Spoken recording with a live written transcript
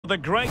the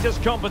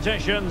greatest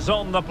competitions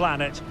on the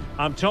planet.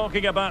 I'm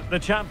talking about the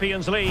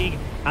Champions League,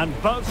 and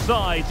both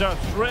sides are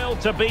thrilled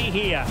to be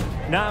here.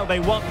 Now they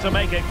want to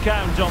make it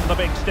count on the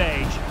big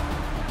stage.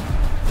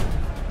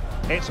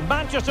 It's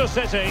Manchester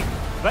City.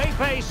 They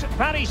face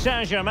Paris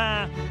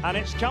Saint-Germain, and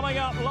it's coming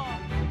up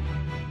live.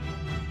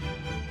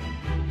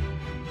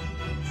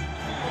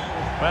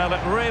 Well,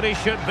 it really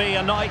should be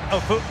a night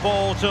of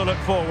football to look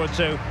forward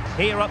to,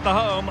 here at the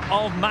home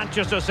of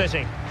Manchester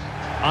City.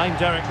 I'm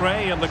Derek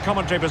Ray in the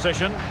commentary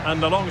position,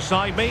 and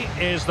alongside me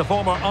is the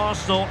former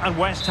Arsenal and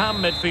West Ham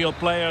midfield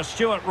player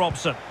Stuart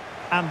Robson.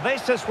 And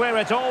this is where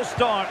it all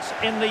starts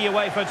in the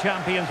UEFA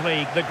Champions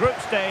League, the group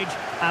stage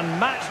and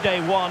match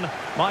day one.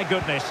 My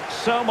goodness,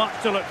 so much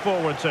to look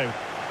forward to.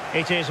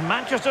 It is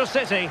Manchester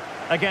City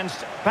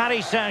against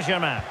Paris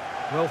Saint-Germain.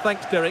 Well,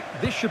 thanks, Derek.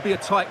 This should be a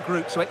tight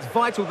group, so it's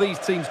vital these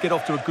teams get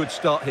off to a good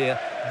start here.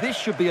 This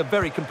should be a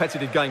very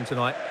competitive game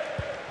tonight.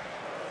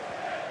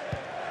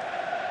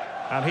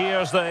 And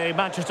here's the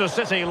Manchester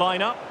City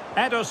lineup.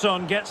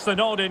 Ederson gets the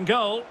nod in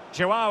goal.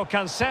 Joao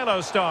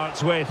Cancelo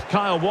starts with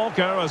Kyle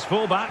Walker as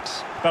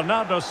fullbacks.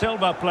 Bernardo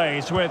Silva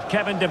plays with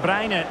Kevin De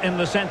Bruyne in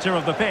the centre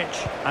of the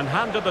pitch. And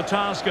handed the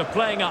task of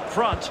playing up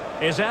front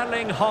is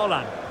Erling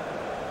Haaland.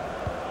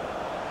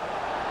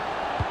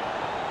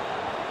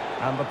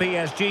 And the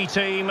PSG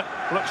team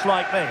looks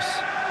like this.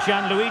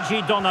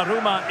 Gianluigi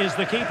Donnarumma is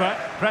the keeper.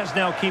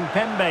 Presnel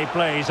Kimpembe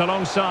plays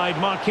alongside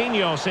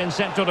Marquinhos in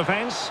central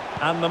defence.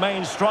 And the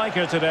main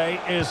striker today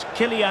is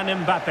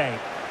Kylian Mbappe.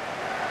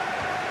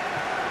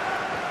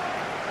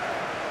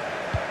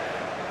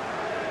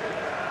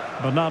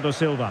 Bernardo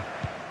Silva.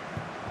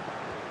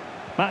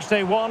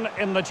 Matchday one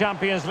in the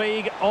Champions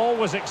League,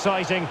 always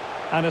exciting.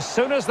 And as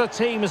soon as the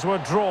teams were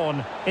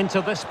drawn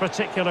into this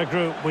particular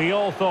group, we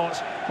all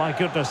thought, my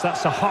goodness,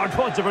 that's a hard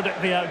one to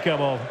predict the outcome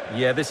of.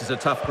 Yeah, this is a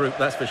tough group,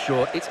 that's for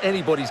sure. It's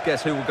anybody's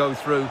guess who will go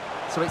through.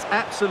 So it's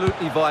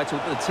absolutely vital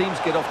that the teams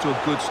get off to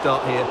a good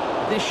start here.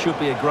 This should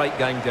be a great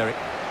game, Derek.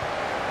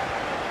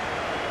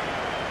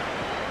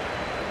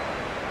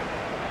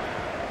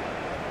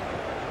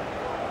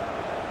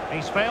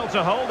 He's failed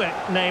to hold it,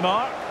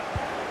 Neymar.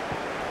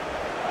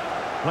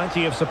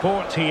 Plenty of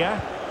support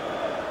here.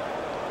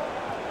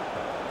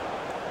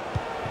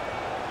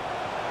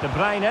 De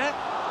Bruyne.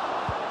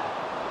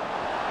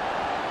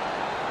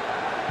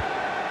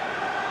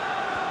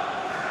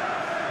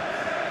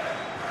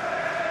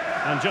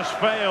 And just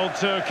failed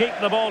to keep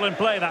the ball in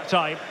play that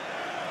time.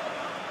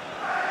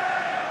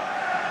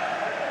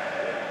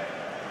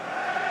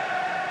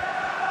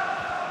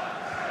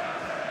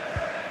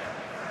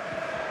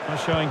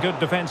 Showing good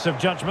defensive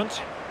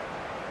judgment.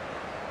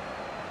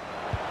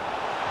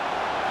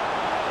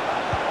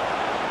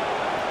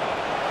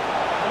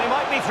 And he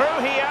might be through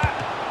here.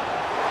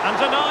 And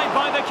denied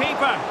by the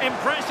keeper.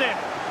 Impressive.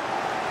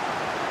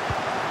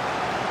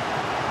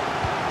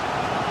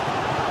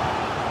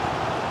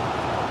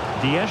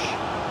 Dias.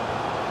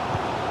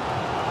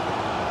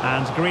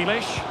 And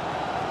Grealish.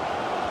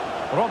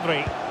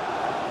 Rodri.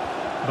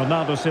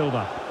 Bernardo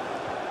Silva.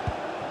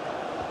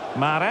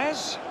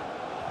 Mahrez.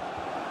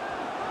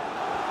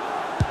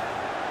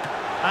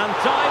 And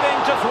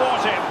diving to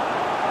thwart him.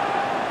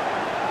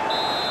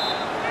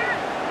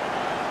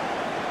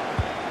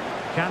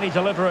 Can he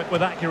deliver it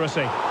with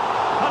accuracy?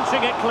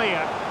 Punching it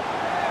clear.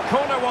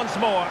 Corner once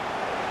more.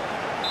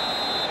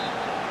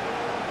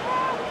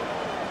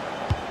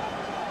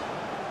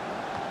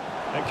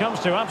 It comes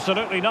to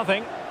absolutely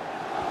nothing.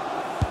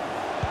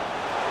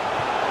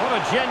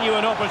 What a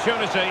genuine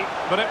opportunity,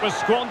 but it was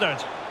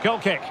squandered. Goal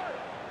kick.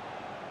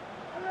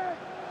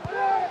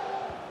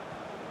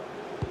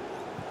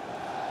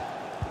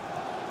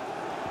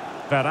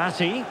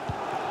 Verratti.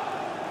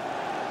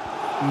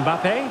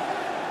 Mbappe.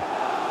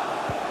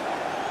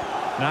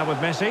 Now with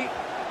Messi.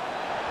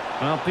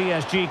 Well,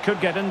 PSG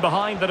could get in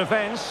behind the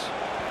defence.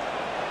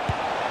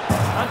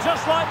 And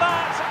just like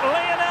that,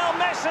 Lionel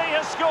Messi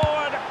has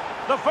scored.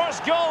 The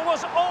first goal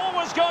was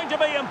always going to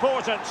be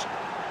important.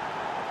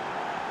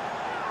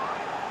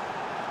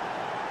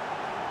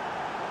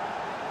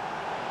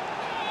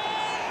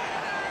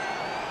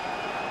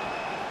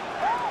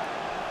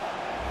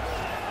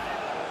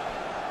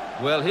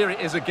 Well, here it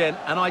is again,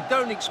 and I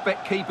don't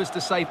expect keepers to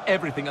save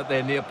everything at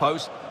their near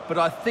post, but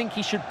I think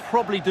he should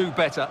probably do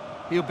better.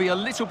 He'll be a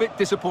little bit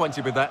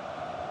disappointed with that.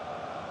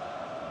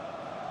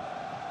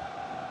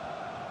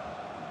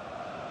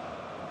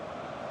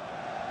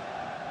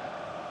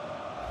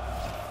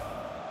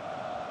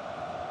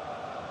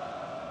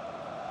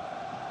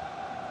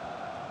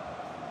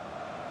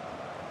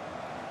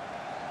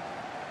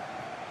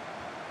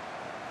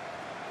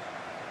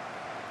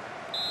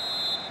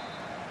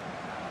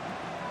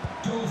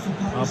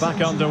 Well,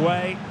 back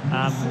underway,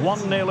 and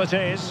 1-0 it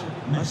is.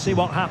 Let's see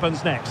what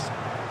happens next.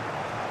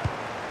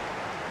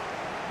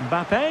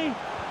 Mbappe.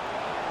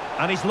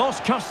 And he's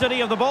lost custody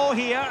of the ball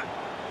here.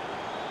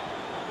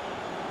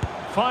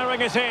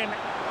 Firing it in.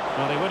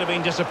 Well, he would have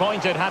been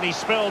disappointed had he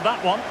spilled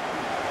that one.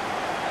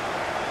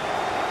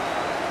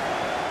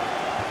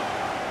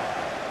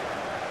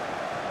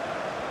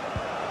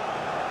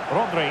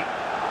 Rodri.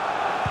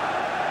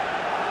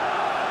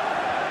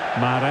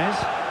 Mahrez.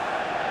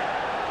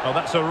 Oh,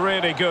 that's a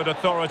really good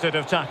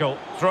authoritative tackle.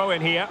 Throw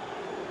in here.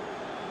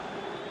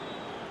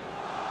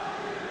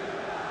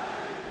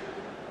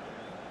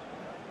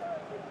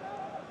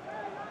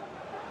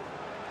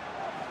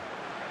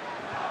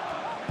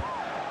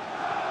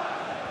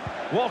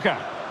 Walker.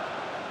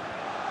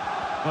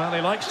 Well,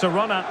 he likes to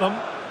run at them.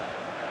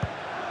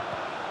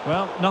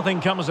 Well,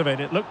 nothing comes of it.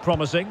 It looked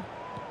promising.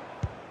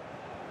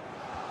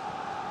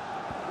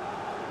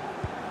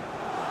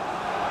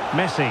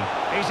 Messi.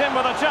 He's in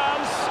with a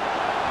chance.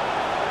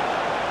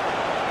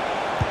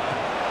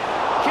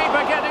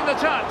 Keeper getting the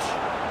touch.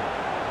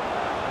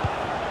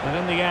 And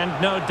in the end,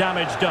 no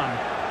damage done.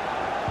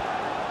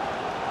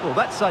 Well,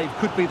 that save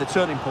could be the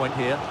turning point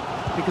here,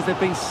 because they've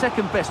been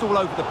second best all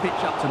over the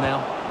pitch up to now.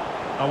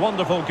 A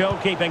wonderful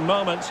goalkeeping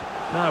moment.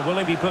 Now, will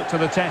he be put to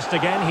the test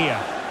again here?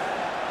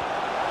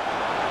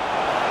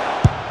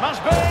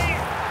 Must be!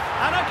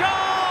 And a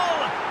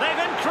goal!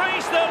 They've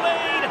increased their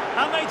lead,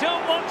 and they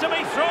don't want to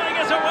be throwing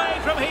it away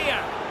from here.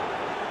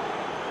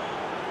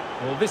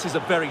 Well, this is a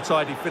very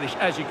tidy finish,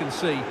 as you can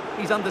see.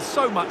 He's under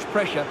so much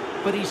pressure,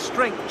 but his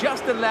strength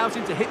just allows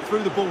him to hit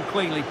through the ball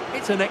cleanly.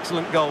 It's an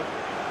excellent goal.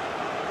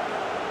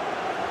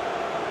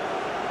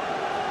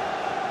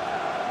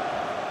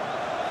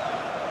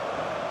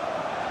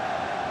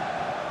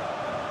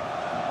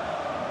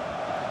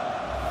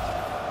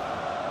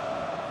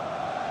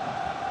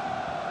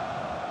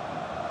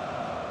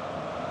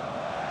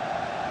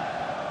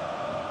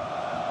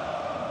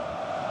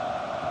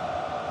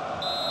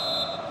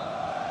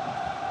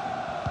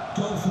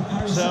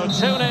 So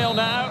 2-0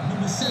 now.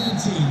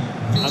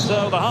 And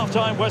so the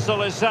half-time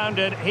whistle is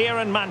sounded here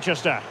in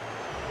Manchester.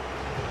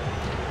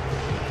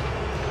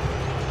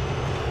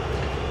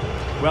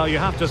 Well, you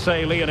have to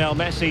say Lionel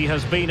Messi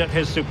has been at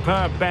his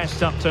superb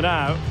best up to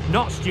now.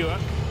 Not Stuart.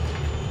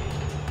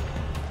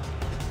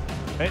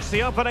 It's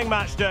the opening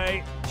match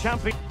day.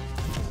 Champion.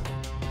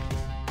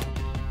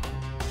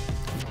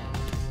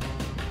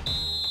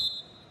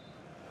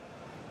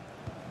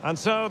 And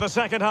so the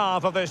second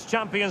half of this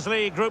Champions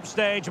League group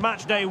stage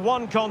match day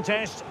 1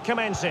 contest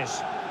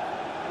commences.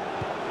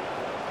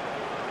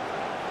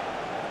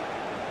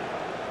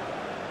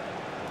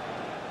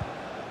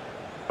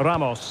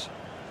 Ramos.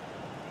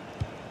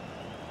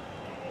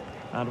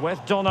 And with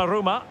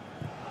Donnarumma.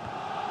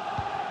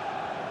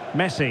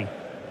 Messi.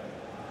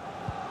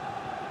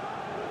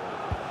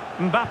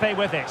 Mbappe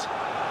with it.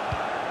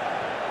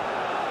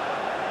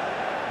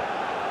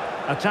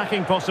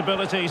 Attacking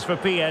possibilities for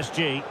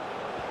PSG.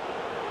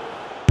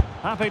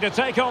 Happy to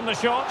take on the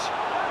shot.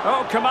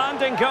 Oh,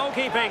 commanding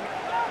goalkeeping.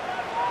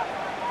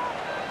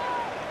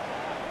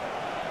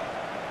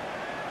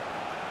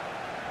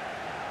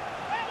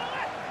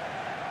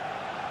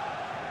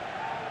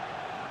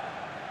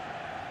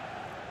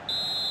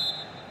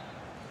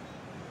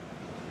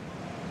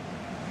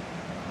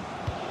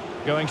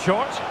 Going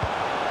short.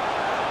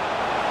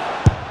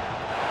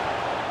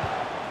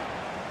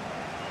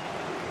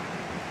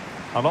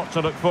 A lot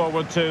to look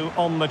forward to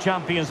on the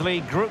Champions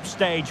League group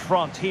stage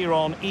front here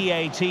on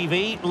EA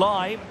TV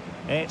live.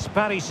 It's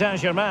Paris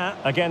Saint-Germain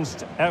against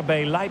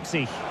RB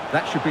Leipzig.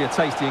 That should be a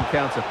tasty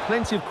encounter.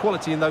 Plenty of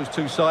quality in those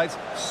two sides.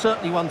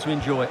 Certainly one to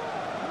enjoy.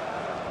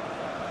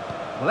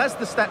 Well, as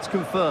the stats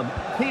confirm,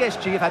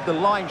 PSG have had the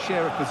lion's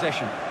share of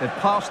possession. They've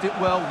passed it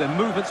well, their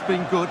movement's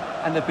been good,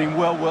 and they've been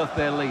well worth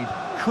their lead.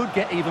 Could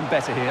get even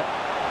better here.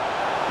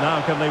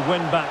 Now can they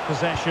win back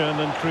possession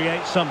and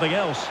create something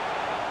else?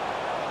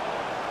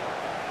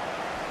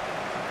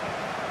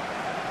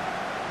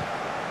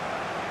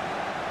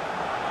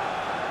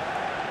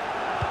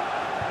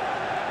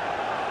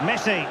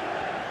 Messi.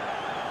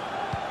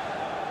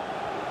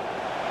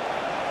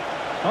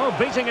 Oh,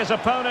 beating his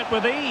opponent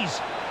with ease.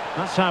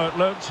 That's how it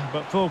looked,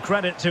 but full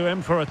credit to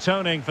him for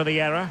atoning for the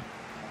error.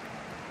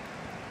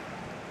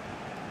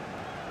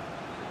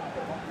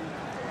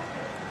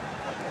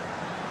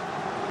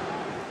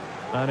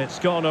 And it's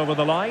gone over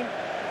the line.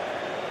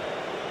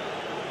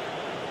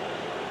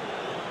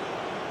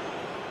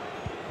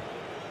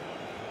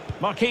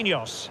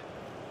 Marquinhos.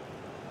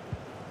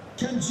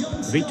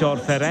 Vitor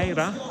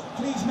Ferreira.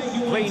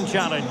 Clean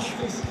challenge.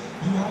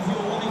 You have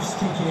your wife's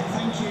ticket,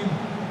 thank you.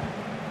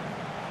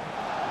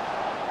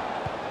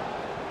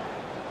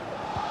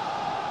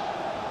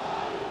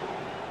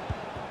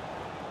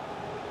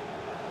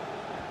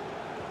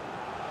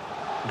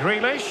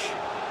 Grealish.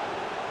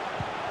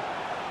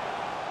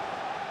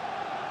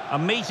 A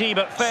meaty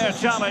but fair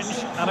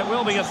challenge, and it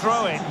will be a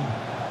throw-in.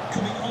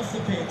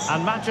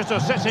 And Manchester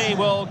City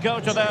will go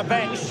to their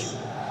bench.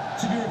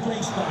 To be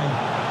replaced by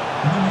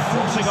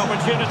Forcing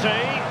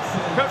opportunity.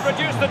 Could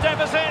reduce the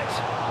deficit.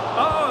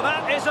 Oh,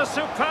 that is a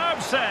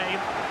superb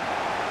save.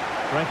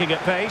 Breaking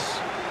at pace.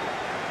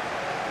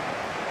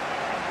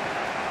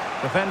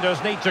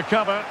 Defenders need to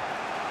cover.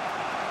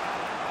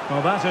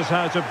 Well, that is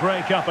how to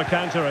break up a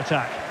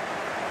counter-attack.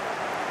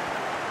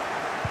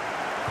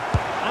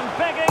 And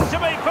begging to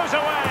be put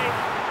away.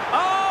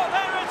 Oh,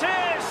 there it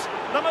is!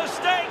 The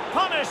mistake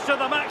punished to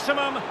the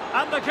maximum,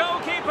 and the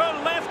goalkeeper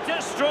left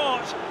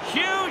distraught.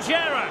 Huge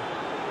error.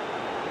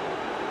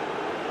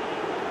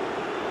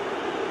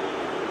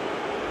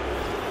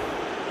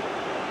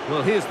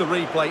 Well, here's the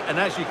replay, and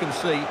as you can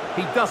see,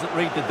 he doesn't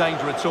read the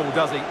danger at all,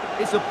 does he?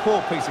 It's a poor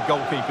piece of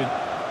goalkeeping.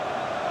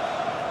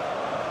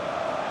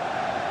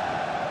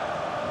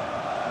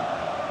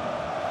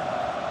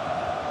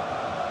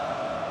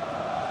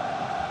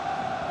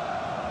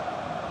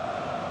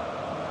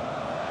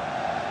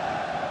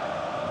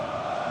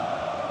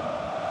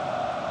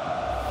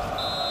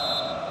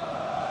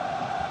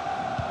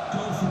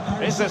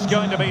 This is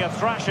going to be a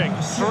thrashing.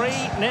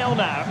 3-0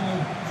 now.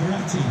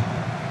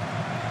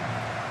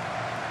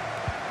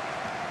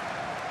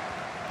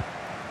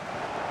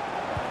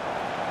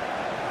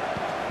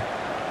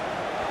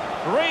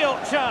 Real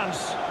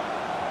chance.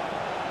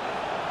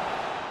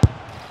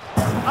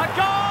 A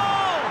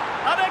goal!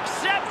 An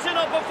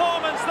exceptional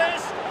performance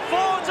this.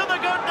 4 to the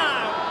good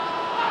now.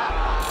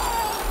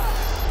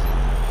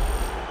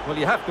 Well,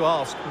 you have to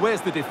ask,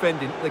 where's the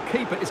defending? The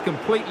keeper is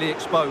completely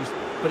exposed,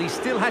 but he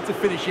still had to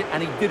finish it,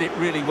 and he did it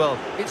really well.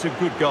 It's a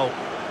good goal.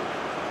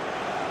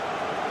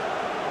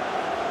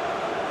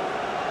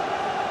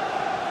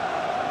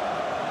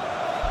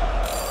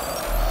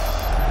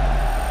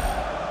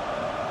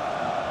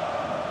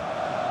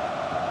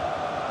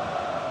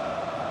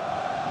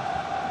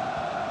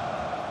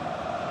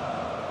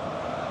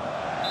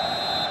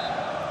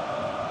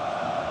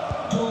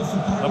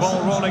 The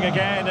ball rolling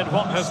again in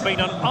what has been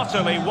an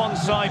utterly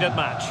one-sided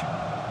match.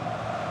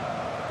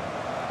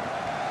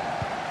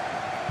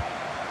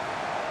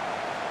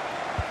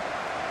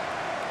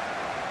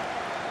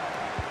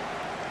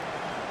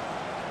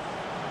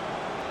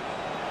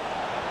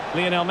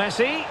 Lionel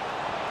Messi.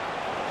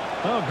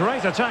 Oh,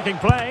 great attacking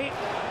play.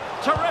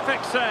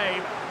 Terrific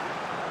save.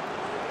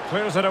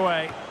 Clears it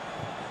away.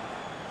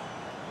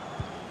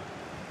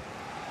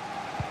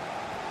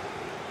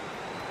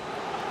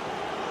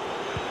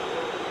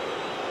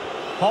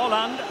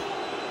 Haaland.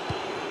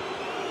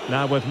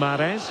 Now with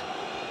Mahrez.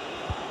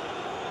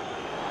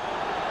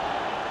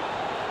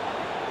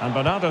 And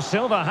Bernardo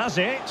Silva has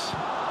it.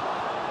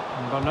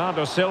 And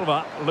Bernardo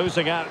Silva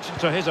losing out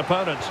to his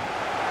opponent.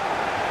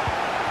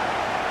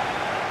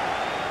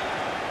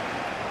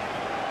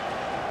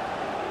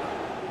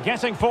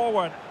 Getting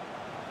forward.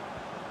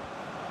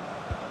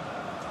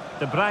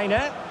 De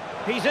Bruyne.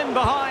 He's in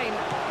behind.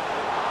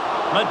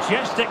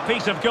 Majestic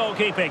piece of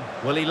goalkeeping.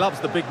 Well, he loves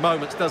the big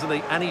moments, doesn't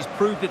he? And he's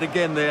proved it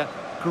again there.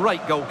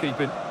 Great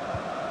goalkeeping.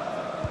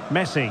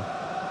 Messi.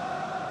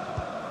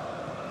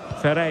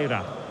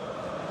 Ferreira.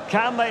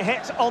 Can they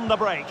hit on the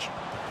break?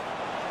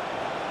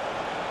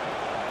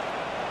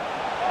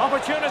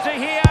 Opportunity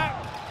here.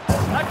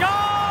 A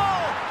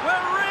goal!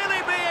 We're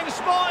really being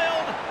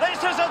spoiled. This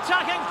is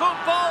attacking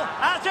football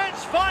at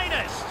its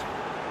finest.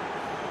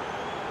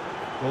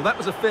 Well, that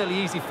was a fairly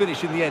easy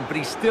finish in the end, but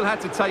he still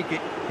had to take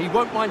it. He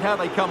won't mind how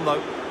they come,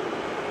 though.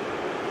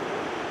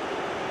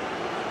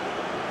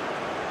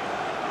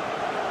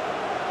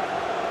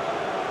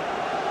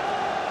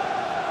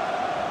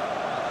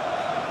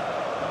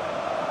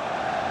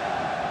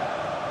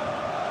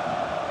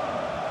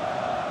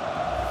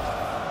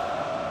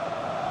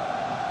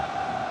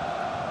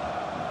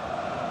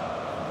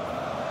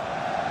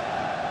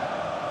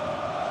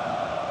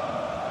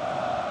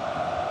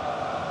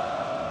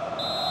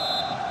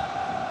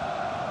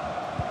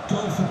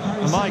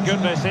 My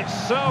goodness,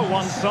 it's so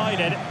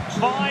one-sided.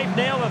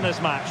 5-0 in this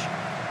match.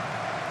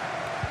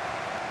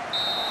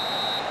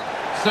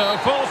 So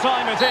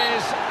full-time it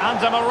is, and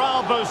a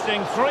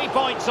morale-boosting 3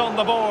 points on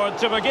the board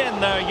to begin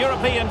their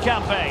European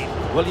campaign.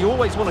 Well, you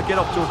always want to get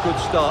off to a good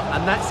start,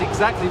 and that's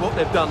exactly what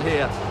they've done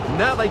here.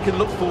 Now they can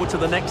look forward to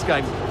the next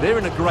game. They're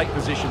in a great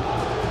position.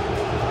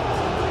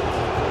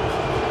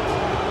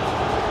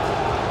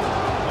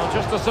 Well,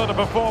 just the sort of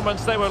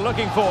performance they were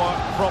looking for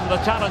from the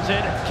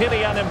talented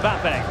Kylian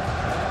Mbappe.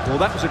 Well,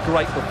 that was a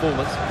great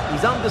performance.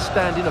 His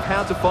understanding of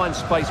how to find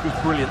space was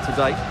brilliant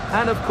today.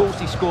 And, of course,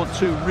 he scored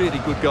 2 really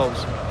good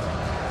goals.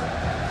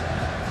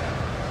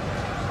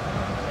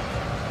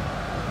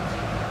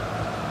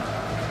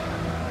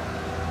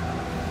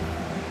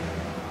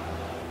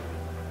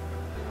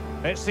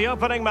 It's the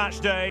opening match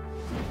day.